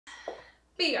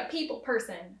Be a people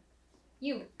person.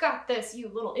 You got this, you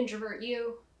little introvert,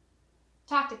 you.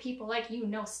 Talk to people like you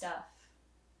know stuff.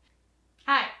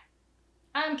 Hi,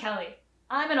 I'm Kelly.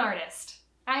 I'm an artist.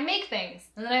 I make things,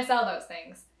 and then I sell those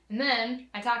things. And then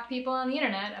I talk to people on the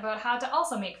internet about how to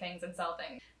also make things and sell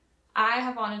things. I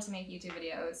have wanted to make YouTube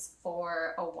videos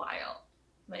for a while.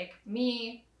 Like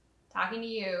me talking to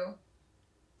you,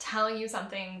 telling you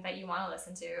something that you want to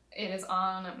listen to. It is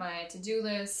on my to-do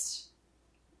list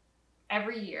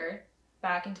every year.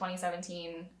 Back in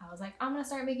 2017, I was like, I'm gonna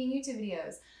start making YouTube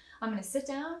videos. I'm gonna sit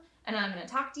down and I'm gonna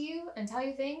talk to you and tell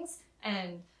you things,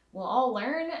 and we'll all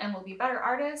learn and we'll be better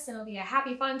artists and it'll be a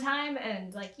happy, fun time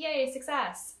and like, yay,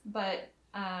 success. But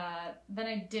then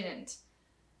I didn't.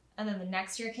 And then the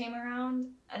next year came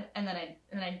around and then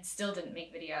I still didn't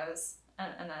make videos.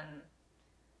 And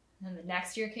then the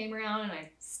next year came around and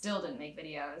I still didn't make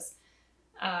videos.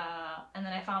 And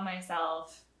then I found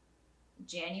myself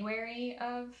January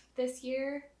of this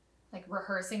year, like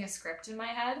rehearsing a script in my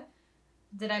head.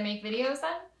 Did I make videos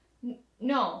then?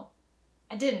 No,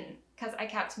 I didn't, because I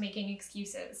kept making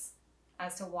excuses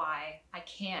as to why I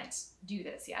can't do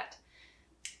this yet.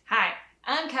 Hi,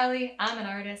 I'm Kelly, I'm an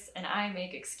artist, and I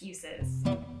make excuses.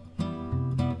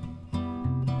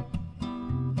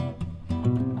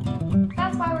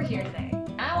 That's why we're here today.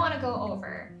 I want to go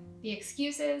over the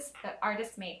excuses that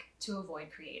artists make to avoid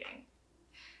creating.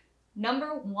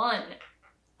 Number one,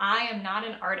 I am not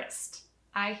an artist.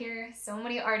 I hear so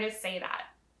many artists say that,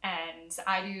 and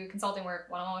I do consulting work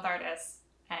one-on-one with artists,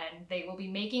 and they will be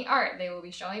making art. They will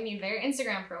be showing me their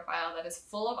Instagram profile that is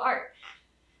full of art,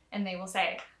 and they will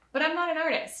say, but I'm not an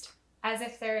artist, as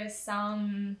if there is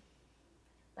some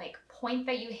like point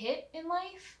that you hit in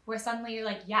life where suddenly you're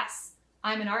like, yes,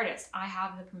 I'm an artist. I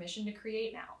have the permission to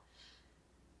create now.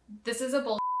 This is a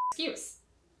bull excuse.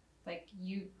 Like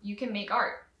you can make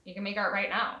art. You can make art right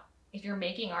now. If you're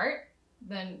making art,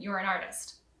 then you're an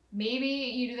artist. Maybe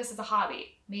you do this as a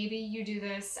hobby. Maybe you do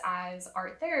this as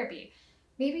art therapy.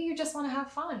 Maybe you just want to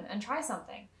have fun and try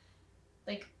something.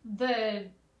 Like the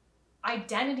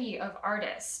identity of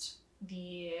artist,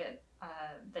 the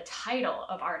title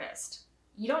of artist,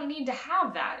 you don't need to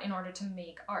have that in order to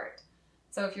make art.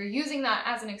 So if you're using that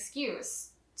as an excuse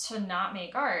to not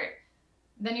make art,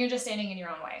 then you're just standing in your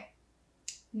own way.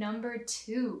 Number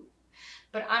two,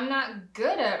 but I'm not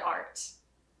good at art.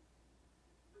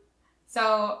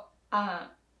 So I'm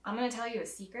gonna tell you a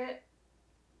secret.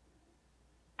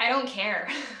 I don't care.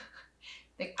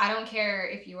 Like, I don't care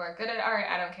if you are good at art.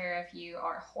 I don't care if you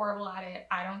are horrible at it.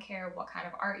 I don't care what kind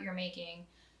of art you're making.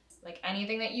 Like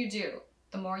anything that you do,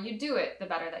 the more you do it, the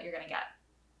better that you're gonna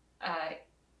get.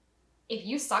 If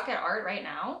you suck at art right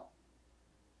now,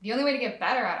 the only way to get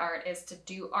better at art is to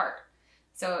do art.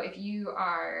 So if you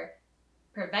are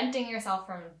preventing yourself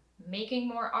from making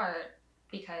more art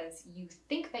because you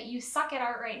think that you suck at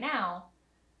art right now,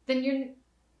 then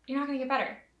you're not gonna get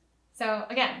better. So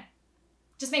again,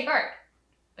 just make art.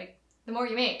 Like the more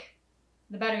you make,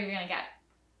 the better you're gonna get.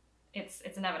 It's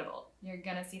inevitable. You're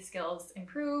gonna see skills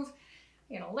improve,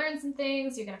 you're gonna learn some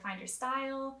things, you're gonna find your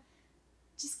style.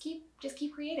 Just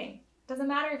keep creating. Doesn't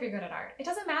matter if you're good at art. It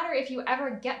doesn't matter if you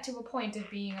ever get to a point of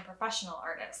being a professional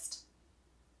artist.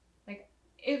 Like,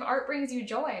 if art brings you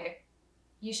joy,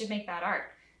 you should make that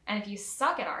art. And if you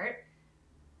suck at art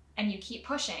and you keep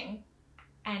pushing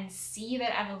and see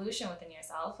that evolution within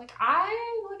yourself, like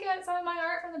I look at some of my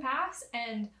art from the past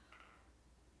and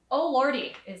oh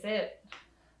lordy, is it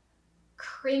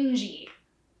cringy.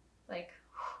 Like,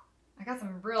 I got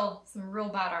some real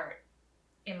bad art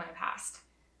in my past.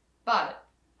 But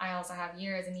I also have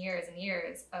years and years and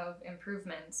years of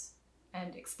improvement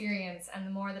and experience, and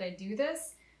the more that I do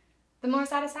this, the more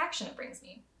satisfaction it brings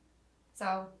me.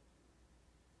 So,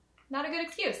 not a good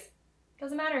excuse.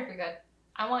 Doesn't matter if you're good.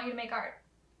 I want you to make art.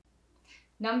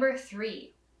 Number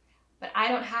three, but I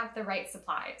don't have the right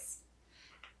supplies.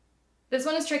 This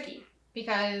one is tricky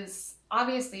because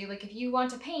obviously, like if you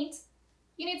want to paint,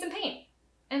 you need some paint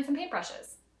and some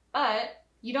paintbrushes, but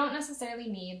you don't necessarily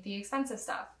need the expensive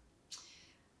stuff.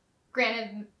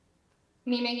 Granted,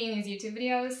 me making these YouTube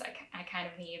videos, I kind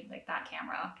of need like that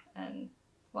camera and,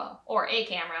 well, or a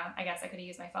camera. I guess I could have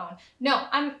used my phone. No,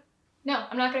 I'm not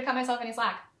gonna cut myself any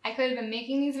slack. I could have been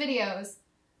making these videos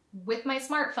with my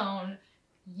smartphone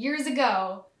years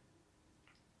ago.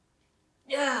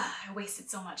 Ugh, I wasted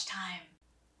so much time.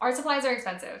 Art supplies are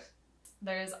expensive.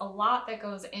 There's a lot that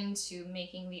goes into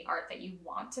making the art that you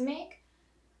want to make,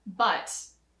 but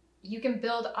you can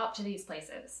build up to these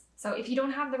places. So if you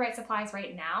don't have the right supplies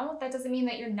right now, that doesn't mean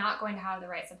that you're not going to have the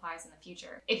right supplies in the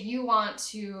future. If you want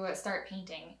to start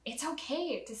painting, it's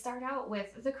okay to start out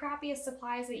with the crappiest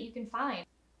supplies that you can find.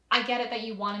 I get it that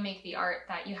you want to make the art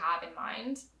that you have in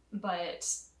mind, but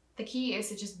the key is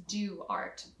to just do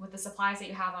art with the supplies that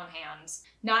you have on hand.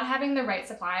 Not having the right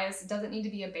supplies doesn't need to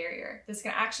be a barrier. This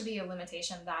can actually be a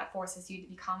limitation that forces you to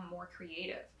become more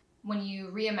creative. When you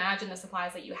reimagine the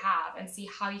supplies that you have and see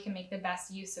how you can make the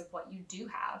best use of what you do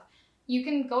have, you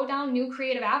can go down new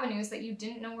creative avenues that you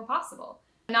didn't know were possible.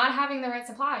 Not having the right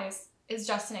supplies is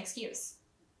just an excuse.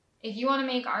 If you want to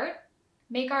make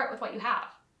art with what you have.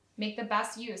 Make the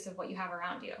best use of what you have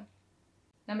around you.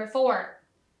 Number 4,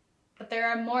 but there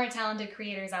are more talented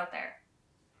creators out there.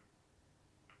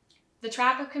 The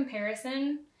trap of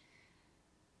comparison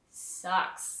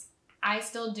sucks. I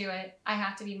still do it. I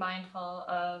have to be mindful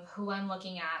of who I'm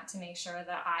looking at to make sure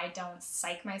that I don't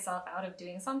psych myself out of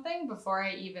doing something before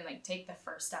I even take the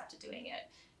first step to doing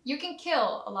it. You can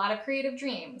kill a lot of creative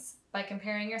dreams by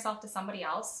comparing yourself to somebody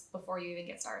else before you even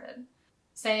get started.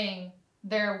 Saying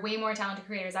there are way more talented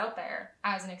creators out there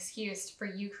as an excuse for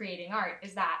you creating art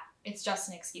is that it's just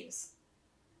an excuse.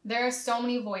 There are so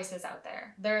many voices out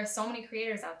there. There are so many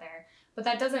creators out there, but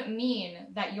that doesn't mean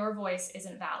that your voice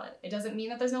isn't valid. It doesn't mean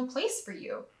that there's no place for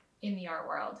you in the art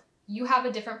world. You have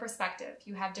a different perspective.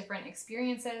 You have different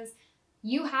experiences.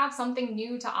 You have something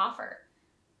new to offer.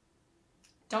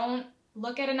 Don't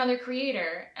look at another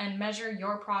creator and measure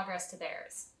your progress to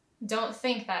theirs. Don't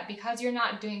think that because you're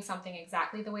not doing something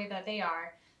exactly the way that they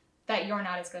are, that you're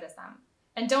not as good as them.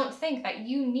 And don't think that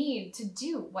you need to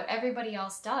do what everybody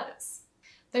else does.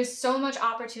 There's so much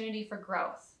opportunity for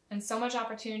growth and so much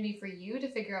opportunity for you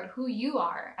to figure out who you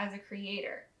are as a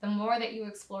creator, the more that you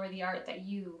explore the art that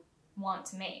you want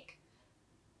to make.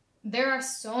 There are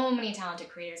so many talented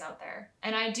creators out there,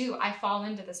 and I fall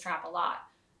into this trap a lot.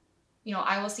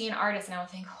 I will see an artist and I will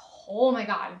think, oh my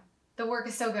God, the work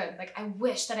is so good. I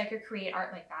wish that I could create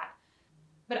art like that.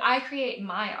 But I create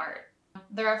my art.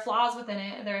 There are flaws within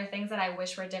it. There are things that I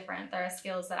wish were different. There are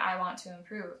skills that I want to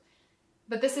improve.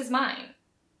 But this is mine.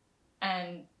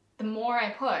 And the more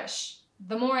I push,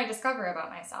 the more I discover about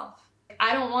myself.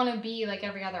 I don't want to be like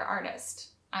every other artist.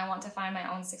 I want to find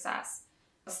my own success.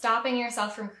 Stopping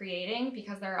yourself from creating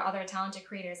because there are other talented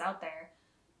creators out there,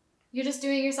 you're just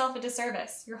doing yourself a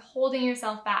disservice. You're holding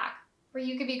yourself back where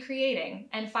you could be creating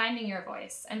and finding your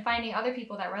voice and finding other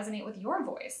people that resonate with your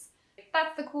voice.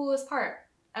 That's the coolest part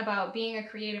about being a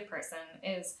creative person,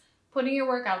 is putting your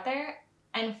work out there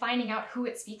and finding out who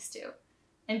it speaks to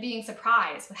and being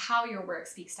surprised with how your work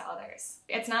speaks to others.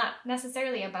 It's not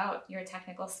necessarily about your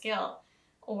technical skill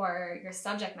or your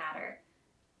subject matter.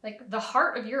 The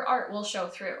heart of your art will show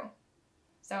through.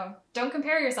 So don't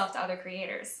compare yourself to other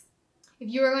creators. If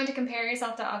you are going to compare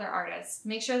yourself to other artists,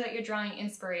 make sure that you're drawing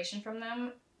inspiration from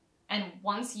them. And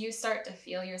once you start to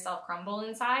feel yourself crumble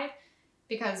inside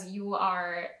because you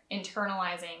are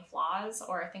internalizing flaws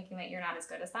or thinking that you're not as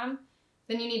good as them,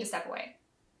 then you need to step away.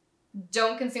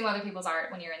 Don't consume other people's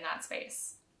art when you're in that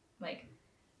space.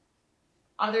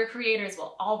 Other creators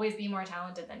will always be more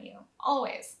talented than you.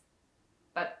 Always.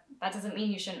 But that doesn't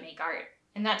mean you shouldn't make art.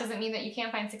 And that doesn't mean that you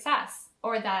can't find success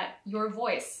or that your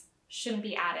voice shouldn't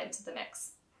be added to the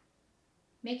mix.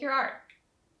 Make your art.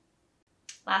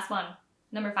 Last one,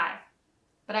 number 5.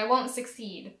 But I won't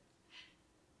succeed.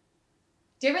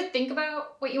 Do you ever think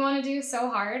about what you want to do so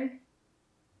hard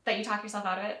that you talk yourself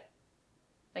out of it?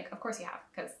 Of course you have,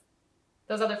 because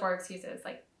those other 4 excuses,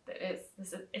 it's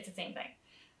the same thing.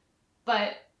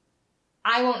 But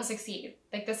I won't succeed.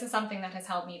 This is something that has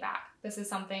held me back. This is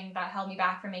something that held me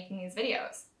back from making these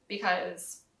videos,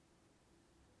 because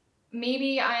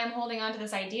maybe I am holding on to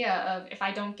this idea of if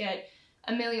I don't get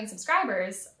 1 million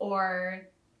subscribers or,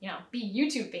 be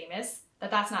YouTube famous,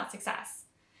 that's not success.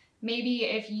 Maybe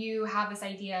if you have this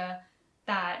idea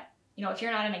that, if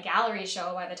you're not in a gallery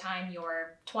show by the time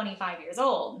you're 25 years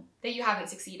old, that you haven't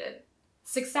succeeded.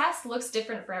 Success looks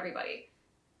different for everybody.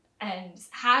 And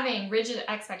having rigid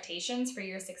expectations for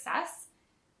your success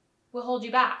will hold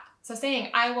you back. So saying,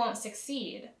 I won't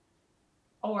succeed,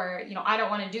 or, I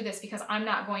don't want to do this because I'm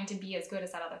not going to be as good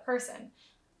as that other person,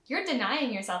 you're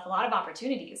denying yourself a lot of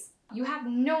opportunities. You have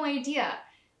no idea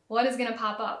what is going to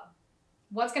pop up,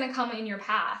 what's going to come in your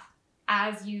path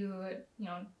as you,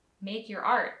 make your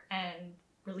art and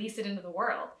release it into the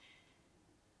world.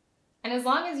 And as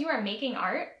long as you are making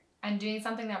art and doing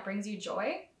something that brings you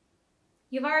joy,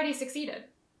 you've already succeeded.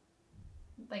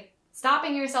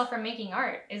 Stopping yourself from making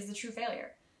art is the true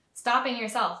failure. Stopping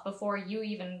yourself before you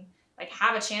even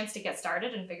have a chance to get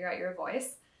started and figure out your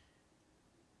voice,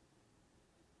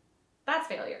 that's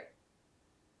failure.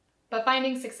 But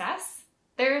finding success,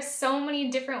 there are so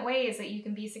many different ways that you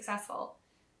can be successful.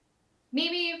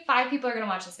 Maybe 5 people are going to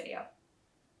watch this video.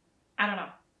 I don't know.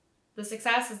 The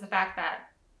success is the fact that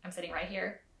I'm sitting right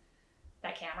here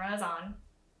That camera is on.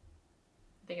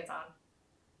 I think it's on.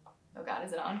 Oh God,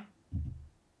 is it on?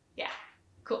 Yeah,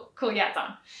 cool, yeah, it's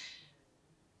on.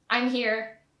 I'm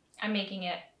here, I'm making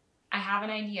it. I have an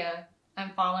idea,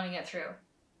 I'm following it through.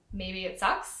 Maybe it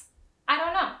sucks, I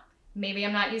don't know. Maybe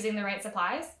I'm not using the right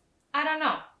supplies, I don't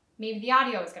know. Maybe the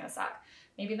audio is gonna suck.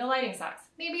 Maybe the lighting sucks.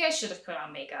 Maybe I should have put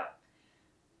on makeup.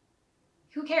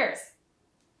 Who cares?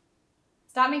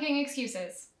 Stop making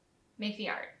excuses. Make the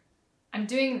art. I'm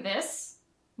doing this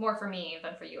more for me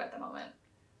than for you at the moment.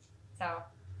 So,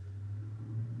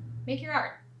 make your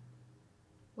art.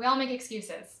 We all make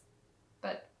excuses,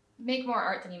 but make more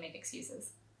art than you make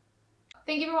excuses.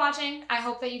 Thank you for watching. I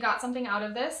hope that you got something out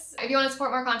of this. If you want to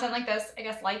support more content like this, I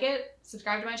guess like it,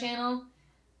 subscribe to my channel,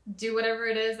 do whatever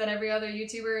it is that every other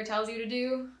YouTuber tells you to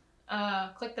do.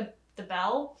 Click the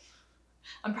bell.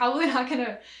 I'm probably not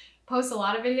gonna post a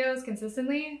lot of videos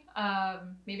consistently.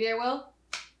 Maybe I will.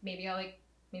 Maybe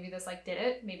maybe this did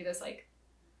it. Maybe this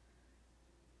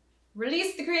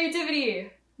release the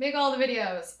creativity. Make all the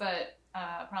videos, but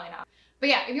probably not. But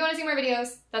yeah, if you want to see more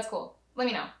videos, that's cool. Let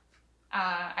me know.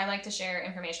 I like to share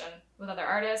information with other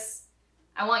artists.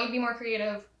 I want you to be more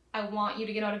creative. I want you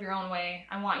to get out of your own way.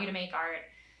 I want you to make art.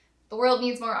 The world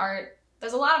needs more art.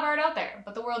 There's a lot of art out there,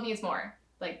 but the world needs more.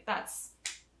 That's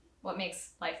what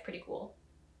makes life pretty cool.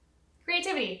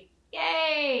 Creativity.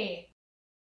 Yay!